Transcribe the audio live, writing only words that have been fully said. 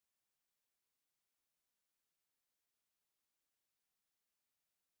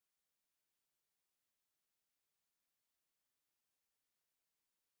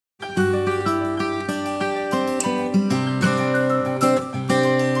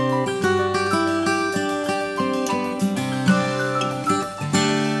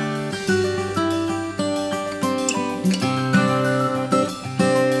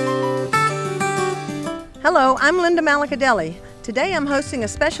Hello, I'm Linda Malacadelli. Today I'm hosting a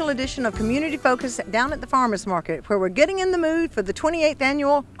special edition of Community Focus down at the Farmers Market, where we're getting in the mood for the 28th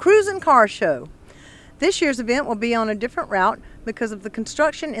annual Cruisin' Car Show. This year's event will be on a different route because of the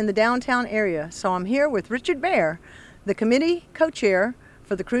construction in the downtown area. So I'm here with Richard Bear, the committee co-chair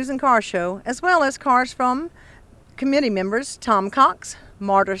for the Cruisin' Car Show, as well as cars from committee members Tom Cox,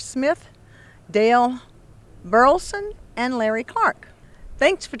 Marta Smith, Dale Burleson, and Larry Clark.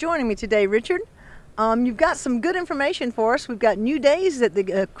 Thanks for joining me today, Richard. You've got some good information for us. We've got new days that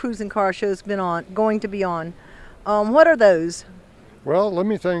the Cruisin' Car Show's going to be on. What are those? Well, let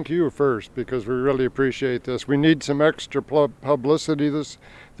me thank you first because we really appreciate this. We need some extra publicity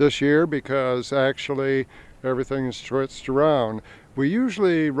this year because actually everything is switched around. We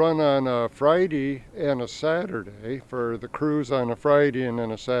usually run on a Friday and a Saturday for the cruise on a Friday and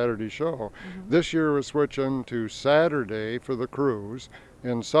then a Saturday show. This year we're switching to Saturday for the cruise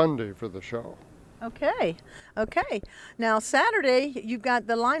and Sunday for the show. Okay. Now Saturday you've got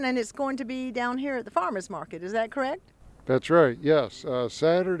the line and it's going to be down here at the Farmers Market. Is that correct? That's right, yes.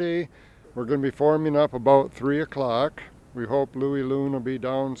 Saturday we're going to be forming up about 3 o'clock. We hope Louie Loon will be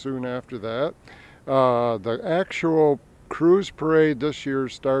down soon after that. The actual cruise parade this year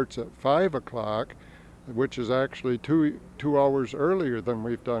starts at 5 o'clock, which is actually two hours earlier than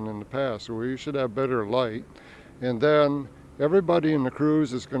we've done in the past, so we should have better light. And then everybody in the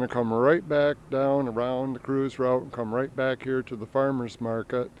cruise is going to come right back down around the cruise route and come right back here to the Farmers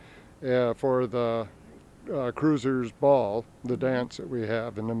Market for the Cruisers Ball, the dance that we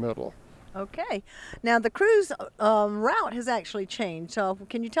have in the middle. Okay. Now the cruise route has actually changed. So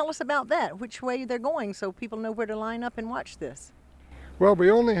can you tell us about that? Which way they're going so people know where to line up and watch this? Well,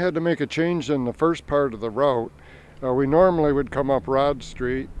 we only had to make a change in the first part of the route. We normally would come up Rod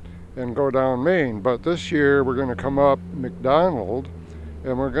Street and go down Main, but this year we're going to come up McDonald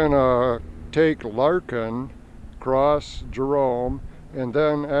and we're going to take Larkin, cross Jerome, and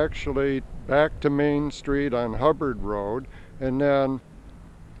then actually back to Main Street on Hubbard Road, and then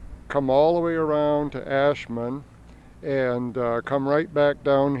come all the way around to Ashman and come right back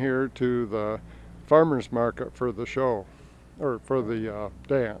down here to the Farmers Market for the show, or for the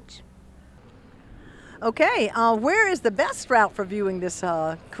dance. Okay, where is the best route for viewing this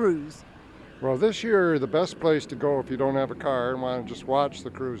cruise? Well, this year the best place to go if you don't have a car and want to just watch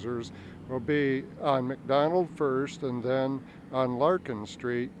the cruisers will be on McDonald first and then on Larkin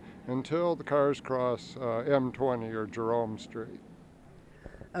Street until the cars cross M20 or Jerome Street.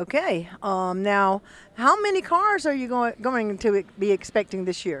 Okay, now how many cars are you going to be expecting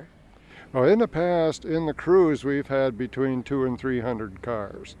this year? Well, in the past, in the cruise, we've had between 200 and 300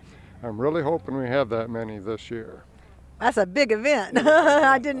 cars. I'm really hoping we have that many this year. That's a big event.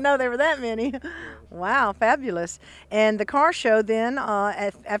 I didn't know there were that many. Wow, fabulous. And the car show then,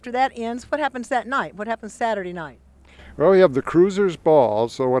 after that ends, what happens that night? What happens Saturday night? Well, we have the Cruisers Ball.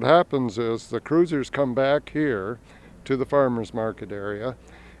 So what happens is the cruisers come back here to the Farmers Market area.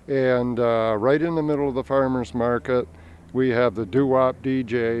 And right in the middle of the Farmers Market, we have the doo-wop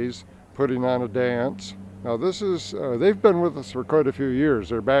DJs putting on a dance. Now this is, they've been with us for quite a few years.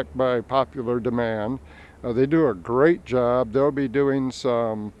 They're backed by popular demand. They do a great job. They'll be doing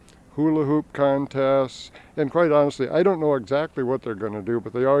some hula hoop contests. And quite honestly, I don't know exactly what they're going to do,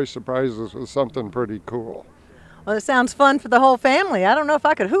 but they always surprise us with something pretty cool. Well, it sounds fun for the whole family. I don't know if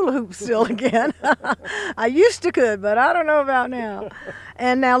I could hula hoop still again. I used to could, but I don't know about now.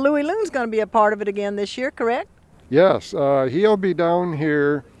 And now Louie Loon's going to be a part of it again this year, correct? Yes, he'll be down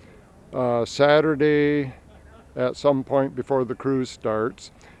here Saturday at some point before the cruise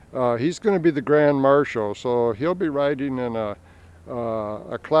starts. He's going to be the Grand Marshal, so he'll be riding in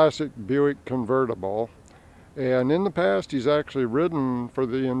a classic Buick convertible. And in the past, he's actually ridden for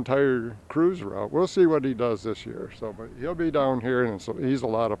the entire cruise route. We'll see what he does this year. So, but he'll be down here, and he's a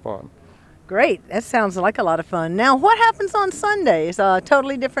lot of fun. Great. That sounds like a lot of fun. Now, what happens on Sunday? Is a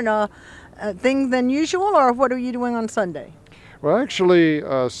totally different thing than usual, or what are you doing on Sunday? Well, actually,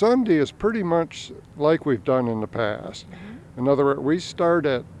 Sunday is pretty much like we've done in the past. In other words, we start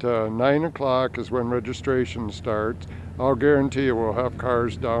at 9 o'clock is when registration starts. I'll guarantee you we'll have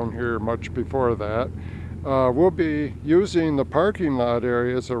cars down here much before that. We'll be using the parking lot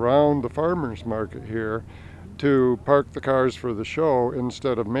areas around the Farmers Market here to park the cars for the show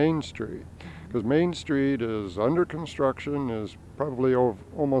instead of Main Street. Because Main Street is under construction, as probably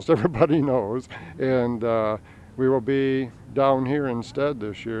almost everybody knows, and we will be down here instead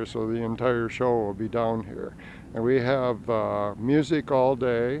this year, so the entire show will be down here. And we have music all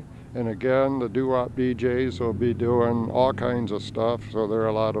day, and again, the doo-wop DJs will be doing all kinds of stuff, so they're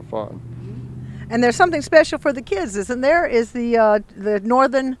a lot of fun. And there's something special for the kids, isn't there? Is the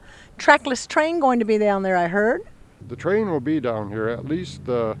Northern Trackless Train going to be down there, I heard? The train will be down here, at least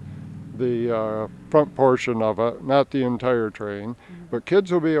the front portion of it, not the entire train. But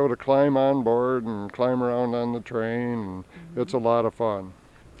kids will be able to climb on board and climb around on the train, and it's a lot of fun.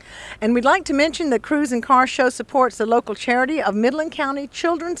 And we'd like to mention the Cruise and Car Show supports the local charity of Midland County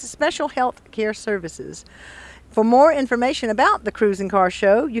Children's Special Health Care Services. For more information about the Cruise and Car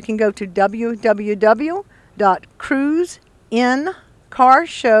Show, you can go to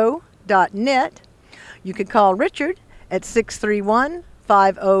www.cruiseincarshow.net. You can call Richard at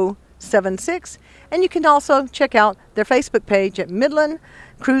 631-5076, and you can also check out their Facebook page at Midland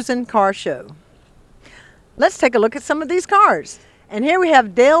Cruise and Car Show. Let's take a look at some of these cars. And here we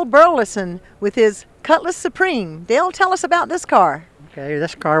have Dale Burleson with his Cutlass Supreme. Dale, tell us about this car. Okay,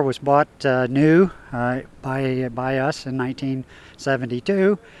 this car was bought new by us in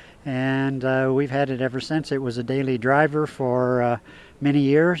 1972, and we've had it ever since. It was a daily driver for many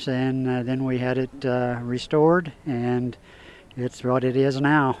years, and then we had it restored, and it's what it is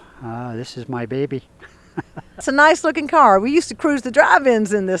now. This is my baby. It's a nice looking car. We used to cruise the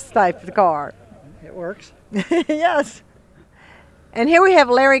drive-ins in this type of car. It works. Yes. And here we have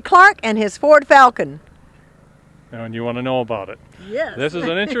Larry Clark and his Ford Falcon. And you want to know about it. Yes. This is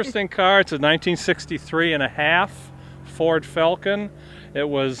an interesting car. It's a 1963 and a half Ford Falcon. It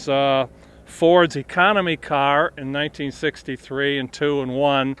was Ford's economy car in 1963 and 2 and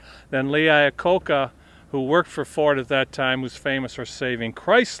 1. Then Lee Iacocca, who worked for Ford at that time, was famous for saving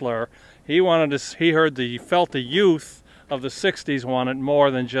Chrysler. He felt the youth of the 60s wanted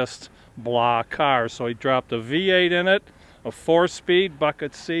more than just blah cars. So he dropped a V8 in it, a 4-speed,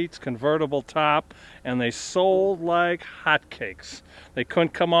 bucket seats, convertible top, and they sold like hotcakes. They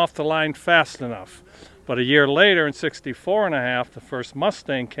couldn't come off the line fast enough. But a year later, in 64 and a half, the first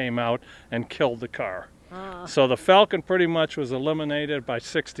Mustang came out and killed the car. So the Falcon pretty much was eliminated by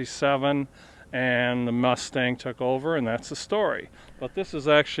 67, and the Mustang took over, and that's the story. But this is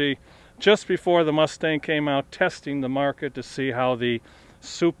actually just before the Mustang came out, testing the market to see how the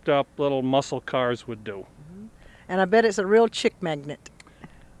souped up little muscle cars would do. And I bet it's a real chick magnet.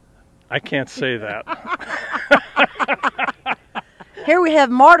 I can't say that. Here we have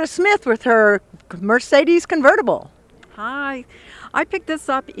Marta Smith with her Mercedes convertible. Hi. I picked this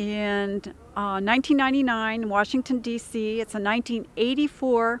up in 1999 in Washington, D.C. It's a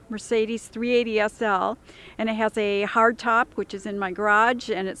 1984 Mercedes 380 SL, and it has a hard top, which is in my garage,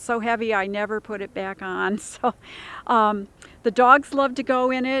 and it's so heavy I never put it back on. So the dogs love to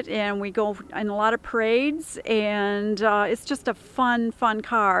go in it, and we go in a lot of parades, and it's just a fun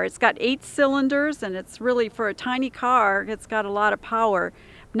car. It's got 8 cylinders, and it's really, for a tiny car, it's got a lot of power.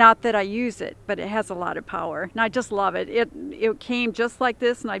 Not that I use it, but it has a lot of power, and I just love it. It came just like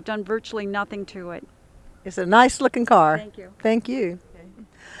this, and I've done virtually nothing to it. It's a nice looking car. Thank you. Thank you. Okay.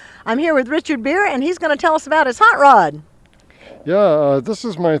 I'm here with Richard Beer, and he's going to tell us about his hot rod. Yeah, this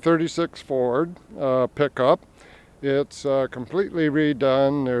is my 36 Ford pickup. It's completely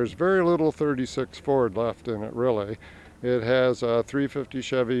redone. There's very little 36 Ford left in it, really. It has a 350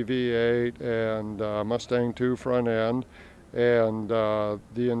 Chevy V8 and Mustang 2 front end, and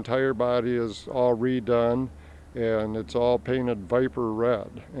the entire body is all redone, and it's all painted Viper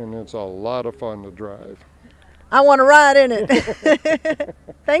red, and it's a lot of fun to drive. I want to ride in it.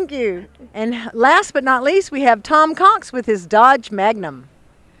 Thank you. And last but not least, we have Tom Cox with his Dodge Magnum.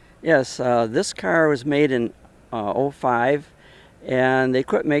 Yes, this car was made in 05, and they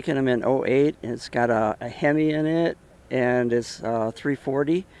quit making them in 08. It's got a Hemi in it, and it's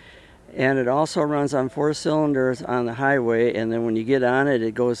 340, and it also runs on 4 cylinders on the highway, and then when you get on it,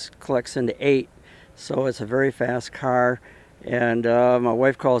 it collects into 8. So it's a very fast car, and my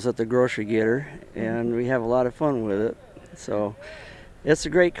wife calls it the grocery getter, and we have a lot of fun with it. So it's a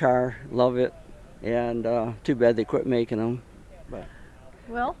great car, love it, and too bad they quit making them. But.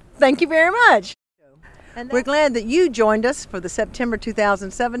 Well, thank you very much. We're glad that you joined us for the September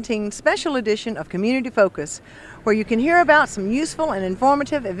 2017 special edition of Community Focus, where you can hear about some useful and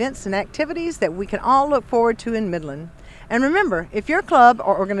informative events and activities that we can all look forward to in Midland. And remember, if your club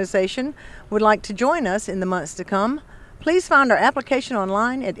or organization would like to join us in the months to come, please find our application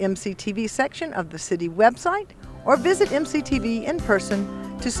online at MCTV section of the city website, or visit MCTV in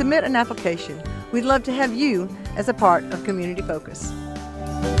person to submit an application. We'd love to have you as a part of Community Focus.